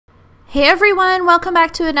Hey everyone, welcome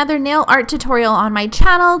back to another nail art tutorial on my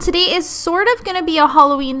channel. Today is sort of going to be a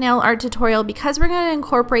Halloween nail art tutorial because we're going to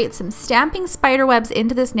incorporate some stamping spider webs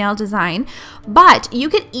into this nail design, but you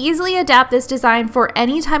could easily adapt this design for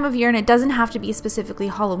any time of year and it doesn't have to be specifically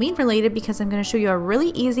Halloween related because I'm going to show you a really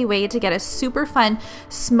easy way to get a super fun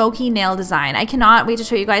smoky nail design. I cannot wait to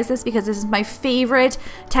show you guys this because this is my favorite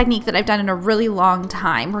technique that I've done in a really long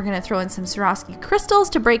time. We're going to throw in some Swarovski crystals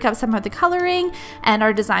to break up some of the coloring and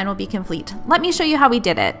our design will be complete. Let me show you how we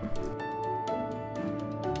did it.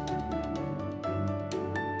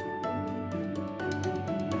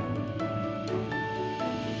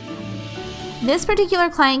 This particular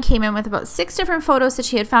client came in with about 6 different photos that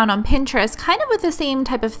she had found on Pinterest, kind of with the same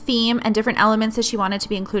type of theme and different elements that she wanted to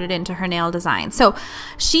be included into her nail design. So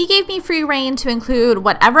she gave me free reign to include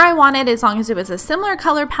whatever I wanted as long as it was a similar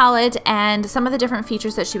color palette and some of the different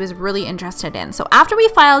features that she was really interested in. So after we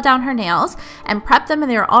filed down her nails and prepped them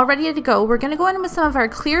and they were all ready to go, we're going to go in with some of our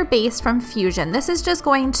clear base from Fusion. This is just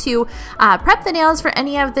going to prep the nails for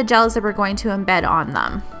any of the gels that we're going to embed on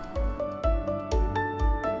them.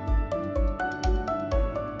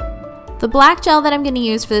 The black gel that I'm going to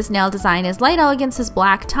use for this nail design is Light Elegance's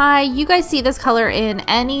Black Tie. You guys see this color in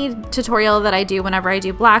any tutorial that I do whenever I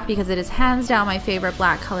do black because it is hands down my favorite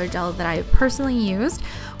black color gel that I've personally used.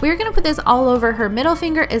 We're going to put this all over her middle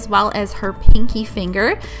finger as well as her pinky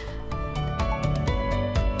finger.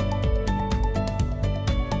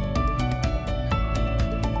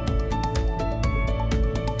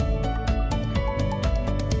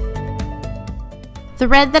 The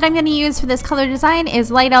red that I'm going to use for this color design is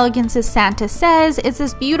Light Elegance's Santa Says. It's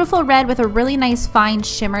this beautiful red with a really nice fine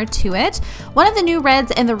shimmer to it. One of the new reds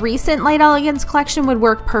in the recent Light Elegance collection would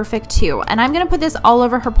work perfect too. And I'm going to put this all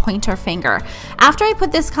over her pointer finger. After I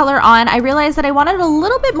put this color on, I realized that I wanted a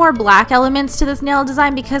little bit more black elements to this nail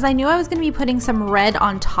design because I knew I was going to be putting some red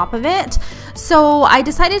on top of it. So I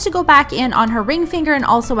decided to go back in on her ring finger and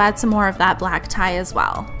also add some more of that black tie as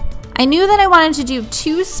well. I knew that I wanted to do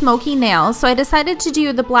 2 smoky nails, so I decided to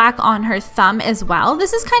do the black on her thumb as well.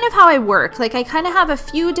 This is kind of how I work. Like, I kind of have a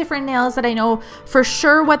few different nails that I know for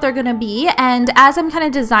sure what they're going to be, and as I'm kind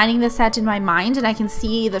of designing the set in my mind and I can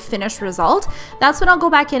see the finished result, that's when I'll go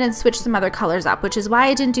back in and switch some other colors up, which is why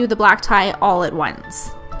I didn't do the black tie all at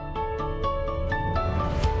once.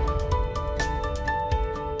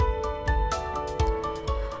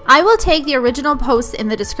 I will tag the original post in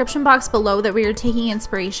the description box below that we are taking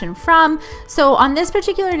inspiration from. So on this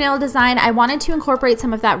particular nail design, I wanted to incorporate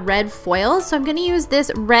some of that red foil. So I'm going to use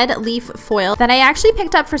this red leaf foil that I actually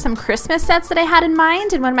picked up for some Christmas sets that I had in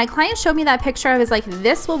mind. And when my client showed me that picture, I was like,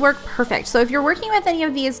 this will work perfect. So if you're working with any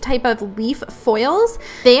of these type of leaf foils,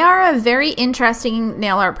 they are a very interesting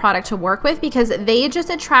nail art product to work with because they just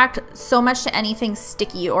attract so much to anything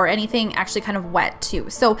sticky or anything actually kind of wet too.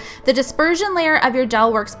 So the dispersion layer of your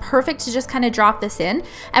gel works perfect to just kind of drop this in.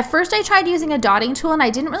 At first I tried using a dotting tool and I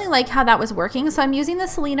didn't really like how that was working, so I'm using the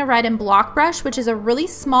Selena Red and Block brush, which is a really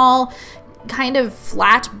small kind of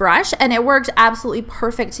flat brush, and it worked absolutely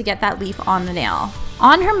perfect to get that leaf on the nail.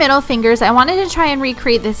 On her middle fingers, I wanted to try and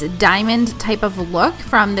recreate this diamond type of look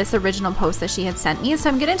from this original post that she had sent me. So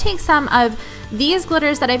I'm going to take some of these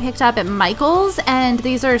glitters that I picked up at Michael's, and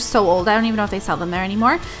these are so old, I don't even know if they sell them there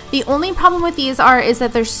anymore. The only problem with these is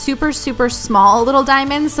that they're super small little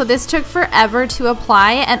diamonds, so this took forever to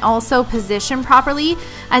apply and also position properly.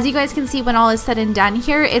 As you guys can see, when all is said and done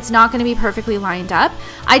here, it's not going to be perfectly lined up.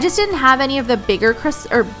 I just didn't have any of the bigger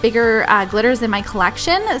glitters in my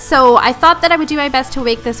collection, so I thought that I would do my best to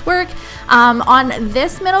make this work. On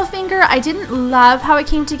this middle finger, I didn't love how it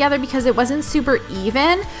came together because it wasn't super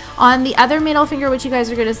even. On the other middle finger, which you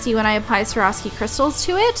guys are going to see when I apply Swarovski crystals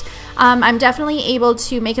to it, I'm definitely able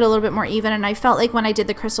to make it a little bit more even, and I felt like when I did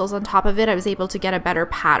the crystals on top of it, I was able to get a better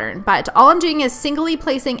pattern. But all I'm doing is singly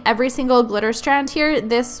placing every single glitter strand here.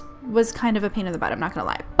 This was kind of a pain in the butt, I'm not going to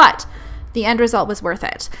lie, but the end result was worth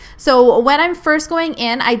it. So when I'm first going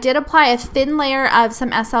in, I did apply a thin layer of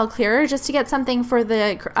some SL Clear just to get something for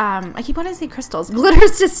the, I keep wanting to say crystals,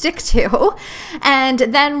 glitters to stick to. And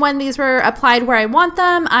then when these were applied where I want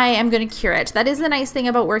them, I am going to cure it. That is the nice thing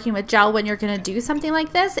about working with gel when you're going to do something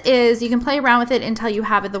like this, is you can play around with it until you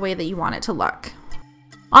have it the way that you want it to look.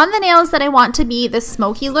 On the nails that I want to be the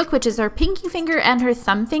smoky look, which is her pinky finger and her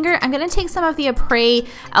thumb finger, I'm going to take some of the Apres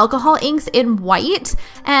alcohol inks in white,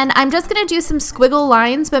 and I'm just going to do some squiggle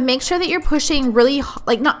lines, but make sure that you're pushing really,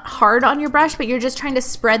 like, not hard on your brush, but you're just trying to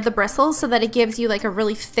spread the bristles so that it gives you like a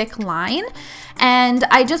really thick line. And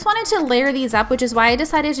I just wanted to layer these up, which is why I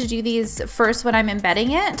decided to do these first when I'm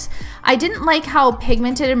embedding it. I didn't like how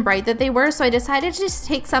pigmented and bright that they were, so I decided to just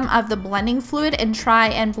take some of the blending fluid and try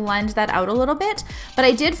and blend that out a little bit. But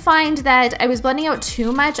I did find that I was blending out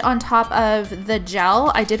too much on top of the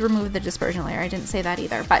gel. I did remove the dispersion layer. I didn't say that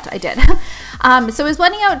either, but I did. So I was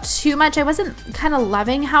blending out too much. I wasn't kind of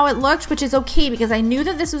loving how it looked, which is okay because I knew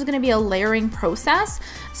that this was going to be a layering process.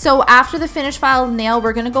 So after the finished file nail,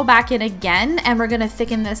 we're going to go back in again and we're going to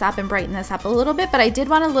thicken this up and brighten this up a little bit, but I did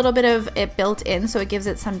want a little bit of it built in so it gives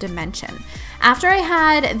it some dimension. After I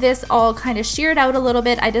had this all kind of sheared out a little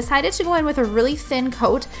bit, I decided to go in with a really thin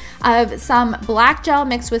coat of some black gel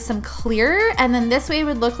mixed with some clear, and then this way it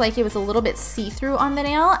would look like it was a little bit see-through on the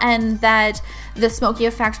nail and that the smoky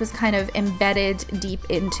effect was kind of embedded deep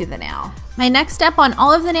into the nail. My next step on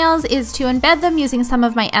all of the nails is to embed them using some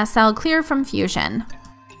of my SL Clear from Fusion.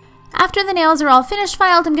 After the nails are all finished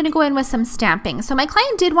filed, I'm going to go in with some stamping. So my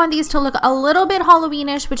client did want these to look a little bit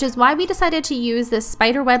Halloweenish, which is why we decided to use this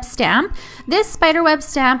spiderweb stamp. This spiderweb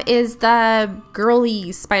stamp is the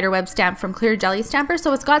girly spiderweb stamp from Clear Jelly Stamper.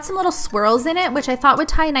 So it's got some little swirls in it, which I thought would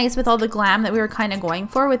tie nice with all the glam that we were kind of going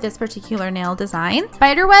for with this particular nail design.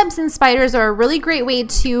 Spiderwebs and spiders are a really great way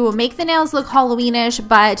to make the nails look Halloweenish,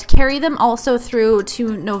 but carry them also through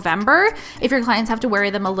to November if your clients have to wear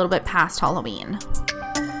them a little bit past Halloween.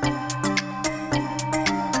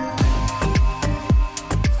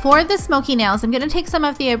 For the smoky nails, I'm going to take some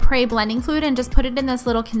of the Après blending fluid and just put it in this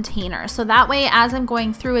little container. So that way, as I'm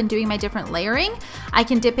going through and doing my different layering, I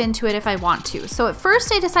can dip into it if I want to. So at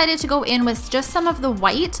first I decided to go in with just some of the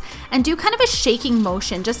white and do kind of a shaking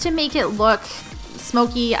motion just to make it look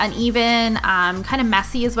smoky, uneven, kind of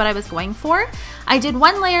messy is what I was going for. I did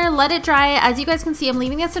one layer, let it dry. As you guys can see, I'm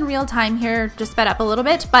leaving this in real time here, just sped up a little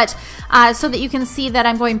bit, but so that you can see that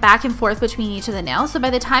I'm going back and forth between each of the nails. So by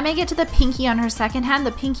the time I get to the pinky on her second hand,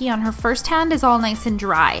 the pinky on her first hand is all nice and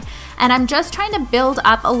dry. And I'm just trying to build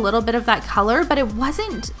up a little bit of that color, but it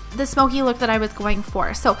wasn't the smoky look that I was going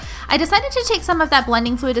for. So I decided to take some of that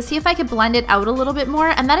blending fluid to see if I could blend it out a little bit more.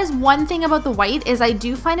 And that is one thing about the white, is I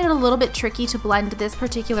do find it a little bit tricky to blend this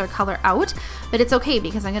particular color out, but it's okay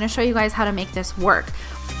because I'm going to show you guys how to make this work.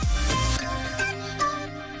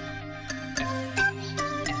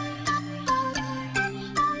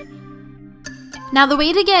 Now the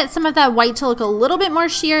way to get some of that white to look a little bit more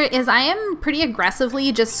sheer is I am pretty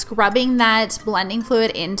aggressively just scrubbing that blending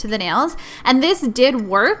fluid into the nails, and this did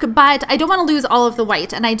work, but I don't want to lose all of the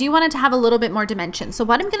white and I do want it to have a little bit more dimension. So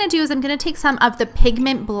what I'm going to do is I'm going to take some of the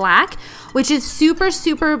pigment black, which is super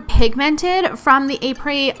pigmented from the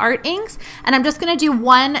Après art inks, and I'm just going to do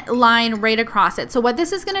one line right across it. So what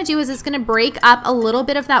this is going to do is it's going to break up a little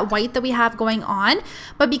bit of that white that we have going on,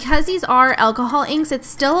 but because these are alcohol inks, it's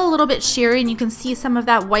still a little bit sheer and you can see some of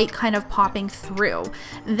that white kind of popping through.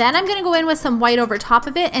 Then I'm going to go in with some white over top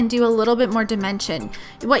of it and do a little bit more dimension.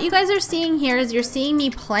 What you guys are seeing here is you're seeing me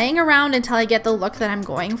playing around until I get the look that I'm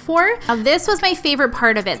going for. Now this was my favorite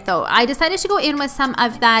part of it though. I decided to go in with some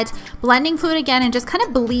of that blending fluid again and just kind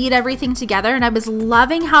of bleed everything together, and I was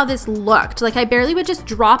loving how this looked. Like I barely would just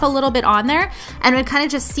drop a little bit on there and it would kind of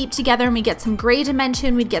just seep together and we get some gray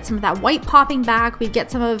dimension, we'd get some of that white popping back, we'd get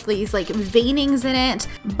some of these like veinings in it.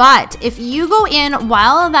 But if you go in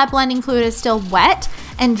while that blending fluid is still wet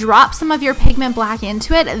and drop some of your pigment black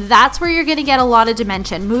into it, that's where you're going to get a lot of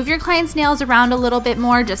dimension. Move your client's nails around a little bit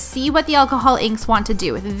more, just see what the alcohol inks want to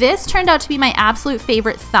do. This turned out to be my absolute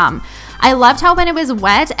favorite thumb. I loved how when it was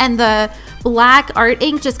wet and the black art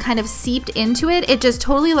ink just kind of seeped into it, it just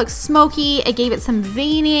totally looked smoky. It gave it some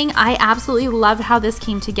veining. I absolutely loved how this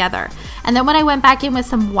came together. And then when I went back in with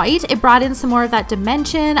some white, it brought in some more of that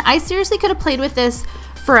dimension. I seriously could have played with this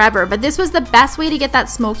forever, but this was the best way to get that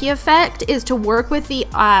smoky effect, is to work with the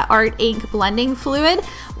art ink blending fluid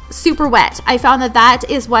super wet. I found that that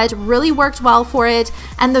is what really worked well for it,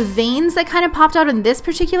 and the veins that kind of popped out in this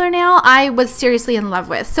particular nail I was seriously in love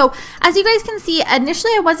with. So as you guys can see,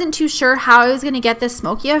 initially I wasn't too sure how I was going to get this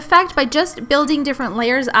smoky effect. By just building different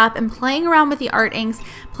layers up and playing around with the art inks,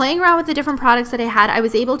 playing around with the different products that I had, I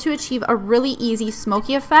was able to achieve a really easy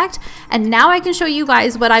smoky effect. And now I can show you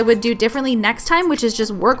guys what I would do differently next time, which is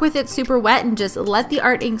just work with it super wet and just let the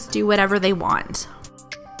art inks do whatever they want.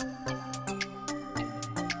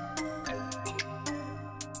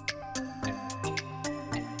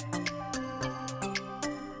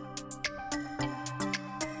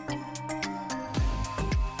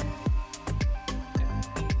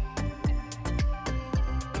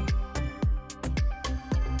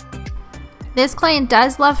 This client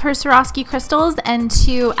does love her Swarovski crystals, and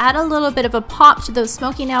to add a little bit of a pop to those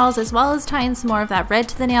smoky nails as well as tie in some more of that red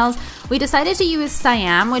to the nails, We decided to use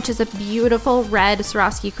Siam, which is a beautiful red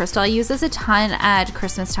Swarovski crystal. I use this a ton at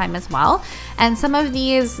Christmas time as well. And some of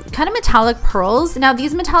these kind of metallic pearls. Now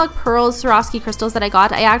these metallic pearls, Swarovski crystals that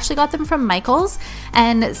I actually got them from Michael's,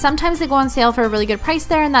 and sometimes they go on sale for a really good price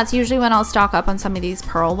there, and that's usually when I'll stock up on some of these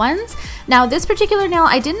pearl ones. Now this particular nail,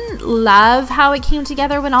 I didn't love how it came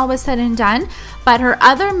together when all was said and done, but her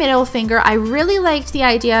other middle finger, I really liked the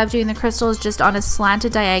idea of doing the crystals just on a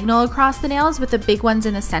slanted diagonal across the nails with the big ones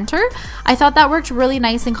in the center. I thought that worked really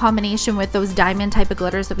nice in combination with those diamond type of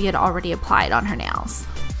glitters that we had already applied on her nails.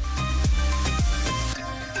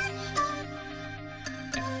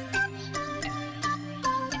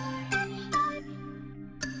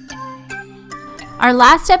 Our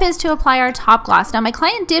last step is to apply our top gloss. Now my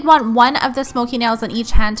client did want one of the Smokey nails on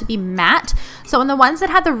each hand to be matte. So on the ones that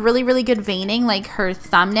had the really good veining, like her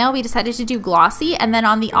thumbnail, we decided to do glossy, and then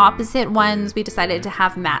on the opposite ones we decided to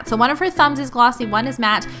have matte. So one of her thumbs is glossy, one is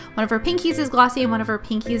matte, one of her pinkies is glossy, and one of her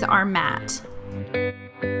pinkies are matte.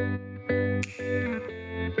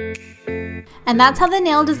 And that's how the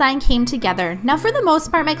nail design came together. Now for the most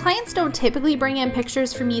part, my clients don't typically bring in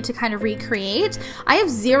pictures for me to kind of recreate. I have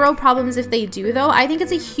zero problems if they do though. I think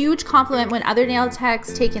it's a huge compliment when other nail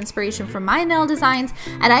techs take inspiration from my nail designs,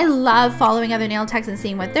 and I love following other nail techs and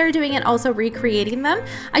seeing what they're doing and also recreating them.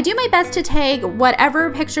 I do my best to tag whatever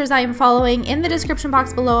pictures I am following in the description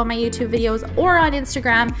box below on my YouTube videos or on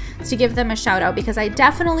Instagram to give them a shout out, because I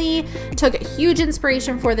definitely took huge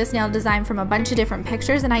inspiration for this nail design from a bunch of different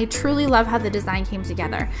pictures, and I truly love how the design came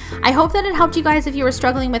together. I hope that it helped you guys if you were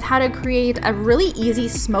struggling with how to create a really easy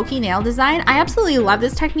smoky nail design. I absolutely love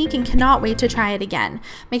this technique and cannot wait to try it again.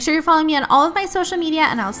 Make sure you're following me on all of my social media,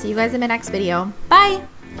 and I'll see you guys in my next video. Bye!